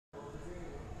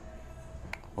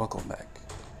Welcome back.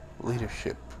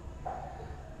 Leadership,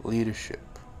 leadership,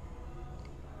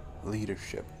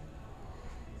 leadership.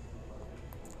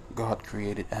 God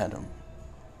created Adam.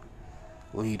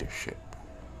 Leadership.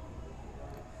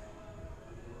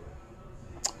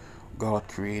 God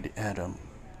created Adam.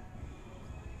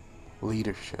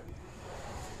 Leadership.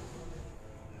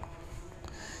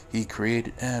 He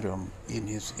created Adam in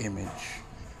his image.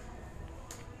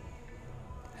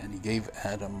 And he gave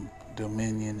Adam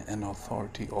dominion and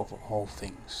authority over all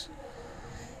things.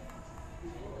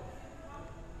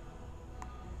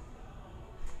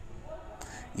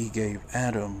 He gave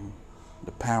Adam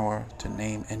the power to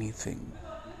name anything,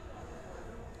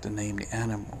 to name the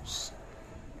animals.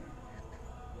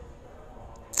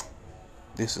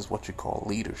 This is what you call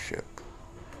leadership.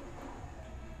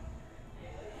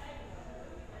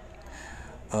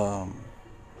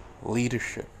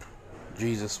 Leadership.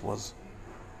 Jesus was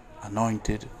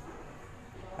anointed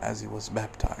as he was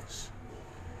baptized.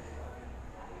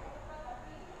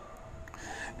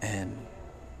 And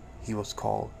he was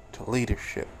called to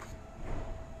leadership.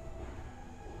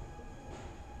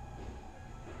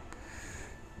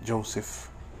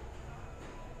 Joseph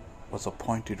was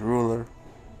appointed ruler,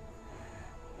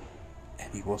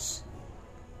 and he was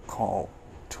called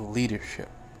to leadership.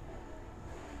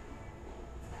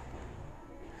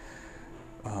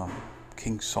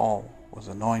 King Saul was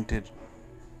anointed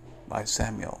by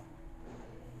Samuel,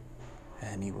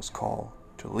 and he was called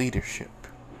to leadership.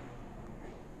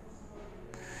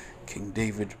 King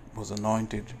David was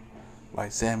anointed by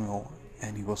Samuel,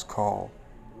 and he was called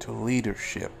to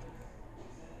leadership.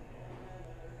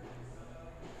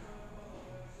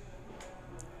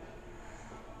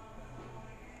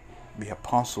 The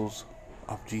apostles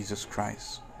of Jesus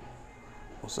Christ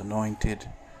was anointed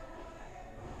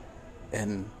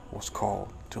and was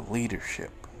called to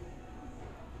leadership.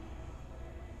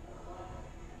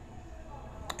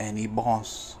 Any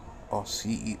boss or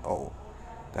CEO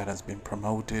that has been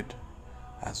promoted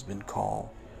has been called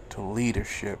to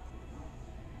leadership,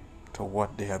 to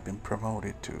what they have been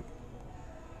promoted to.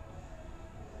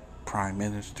 Prime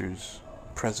ministers,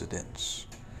 presidents,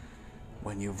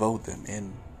 when you vote them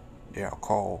in, they are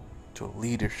called to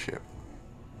leadership.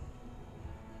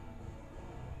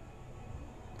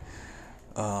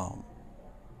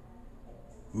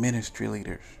 Ministry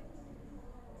leaders,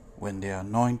 when they are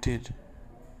anointed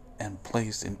and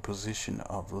placed in position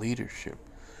of leadership,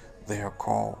 they are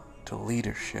called to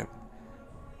leadership.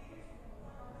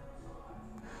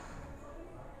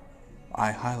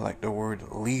 I highlight the word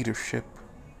leadership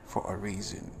for a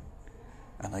reason,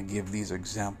 and I give these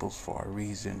examples for a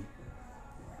reason.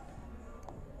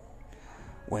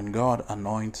 When God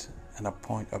anoints and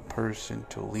appoints a person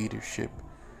to leadership,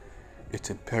 it's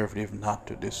imperative not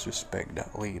to disrespect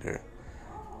that leader.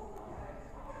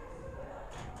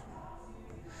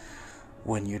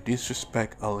 When you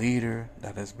disrespect a leader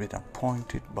that has been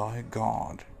appointed by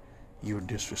God, you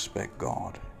disrespect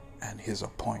God and his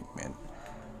appointment.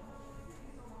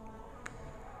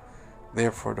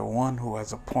 Therefore, the one who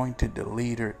has appointed the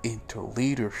leader into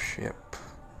leadership,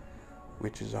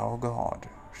 which is our God,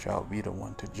 shall be the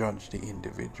one to judge the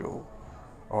individual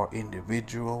or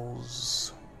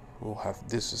individuals who have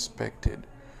disrespected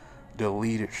the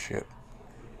leadership.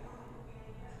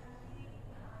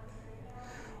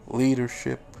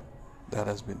 Leadership that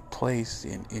has been placed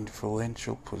in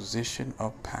influential position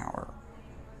of power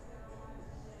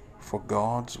for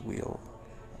God's will,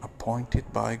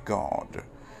 appointed by God,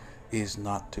 is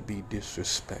not to be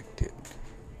disrespected.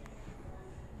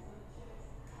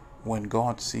 When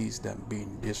God sees them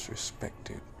being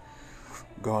disrespected,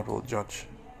 God will judge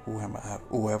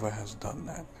whoever has done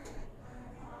that.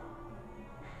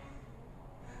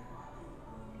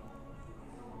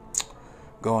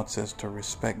 God says to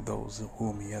respect those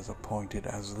whom he has appointed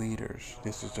as leaders.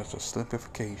 This is just a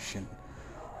simplification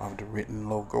of the written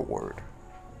logo word.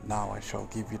 Now I shall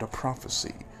give you the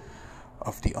prophecy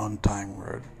of the untying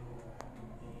word.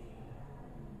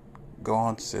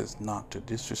 God says not to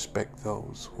disrespect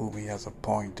those whom he has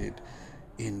appointed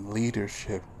in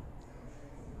leadership.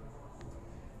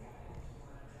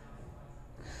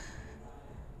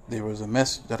 There was a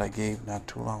message that I gave not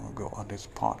too long ago on this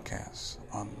podcast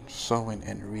on sowing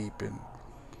and reaping.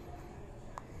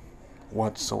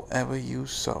 Whatsoever you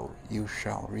sow, you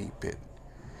shall reap it.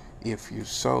 If you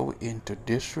sow into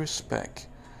disrespect,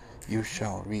 you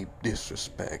shall reap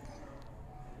disrespect.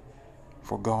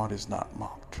 For God is not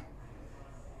mocked.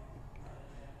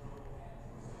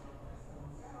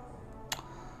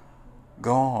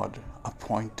 God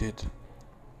appointed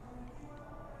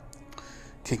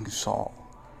King Saul.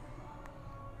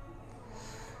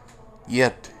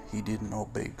 Yet he didn't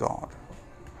obey God.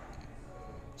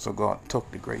 So God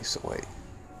took the grace away.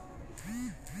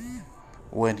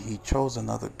 When he chose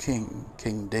another king,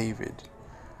 King David,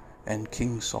 and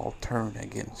King Saul turned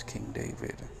against King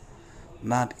David,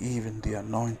 not even the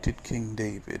anointed King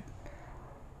David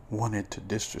wanted to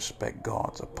disrespect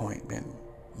God's appointment,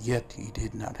 yet he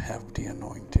did not have the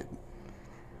anointed.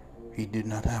 He did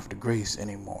not have the grace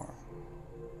anymore.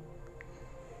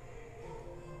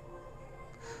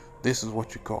 This is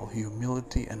what you call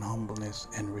humility and humbleness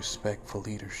and respect for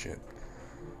leadership.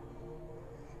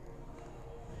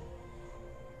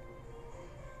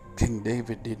 King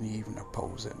David didn't even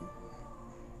oppose him.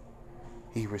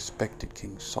 He respected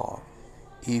King Saul,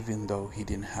 even though he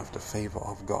didn't have the favor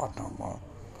of God no more.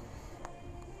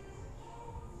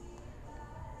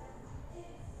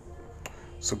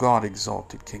 So God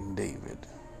exalted King David,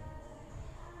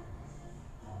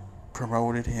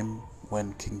 promoted him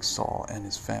when King Saul and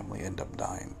his family end up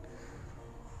dying.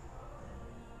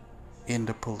 In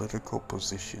the political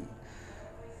position,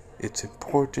 it's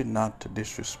important not to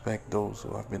disrespect those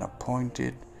who have been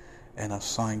appointed and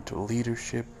assigned to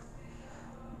leadership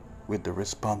with the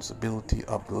responsibility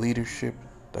of the leadership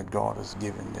that God has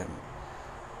given them.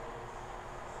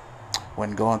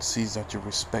 When God sees that you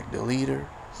respect the leader,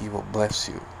 He will bless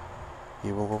you.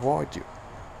 He will reward you.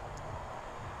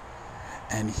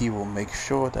 And He will make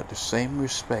sure that the same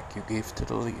respect you give to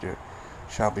the leader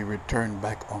shall be returned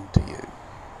back unto you.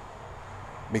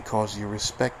 Because you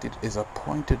respected His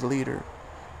appointed leader,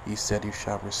 He said He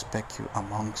shall respect you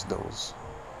amongst those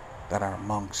that are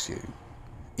amongst you,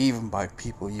 even by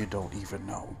people you don't even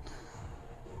know.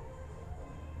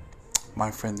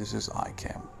 My friend, this is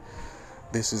ICAM.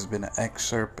 This has been an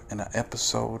excerpt and an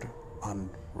episode on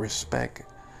respect.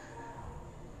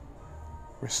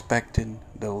 Respecting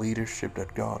the leadership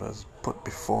that God has put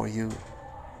before you,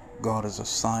 God has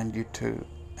assigned you to,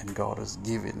 and God has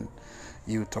given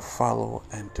you to follow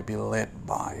and to be led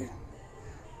by.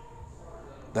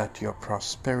 That your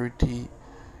prosperity,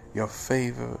 your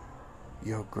favor,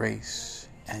 your grace,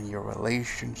 and your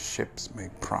relationships may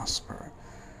prosper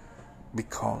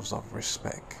because of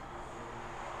respect.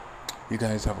 You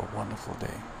guys have a wonderful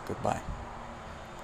day. Goodbye.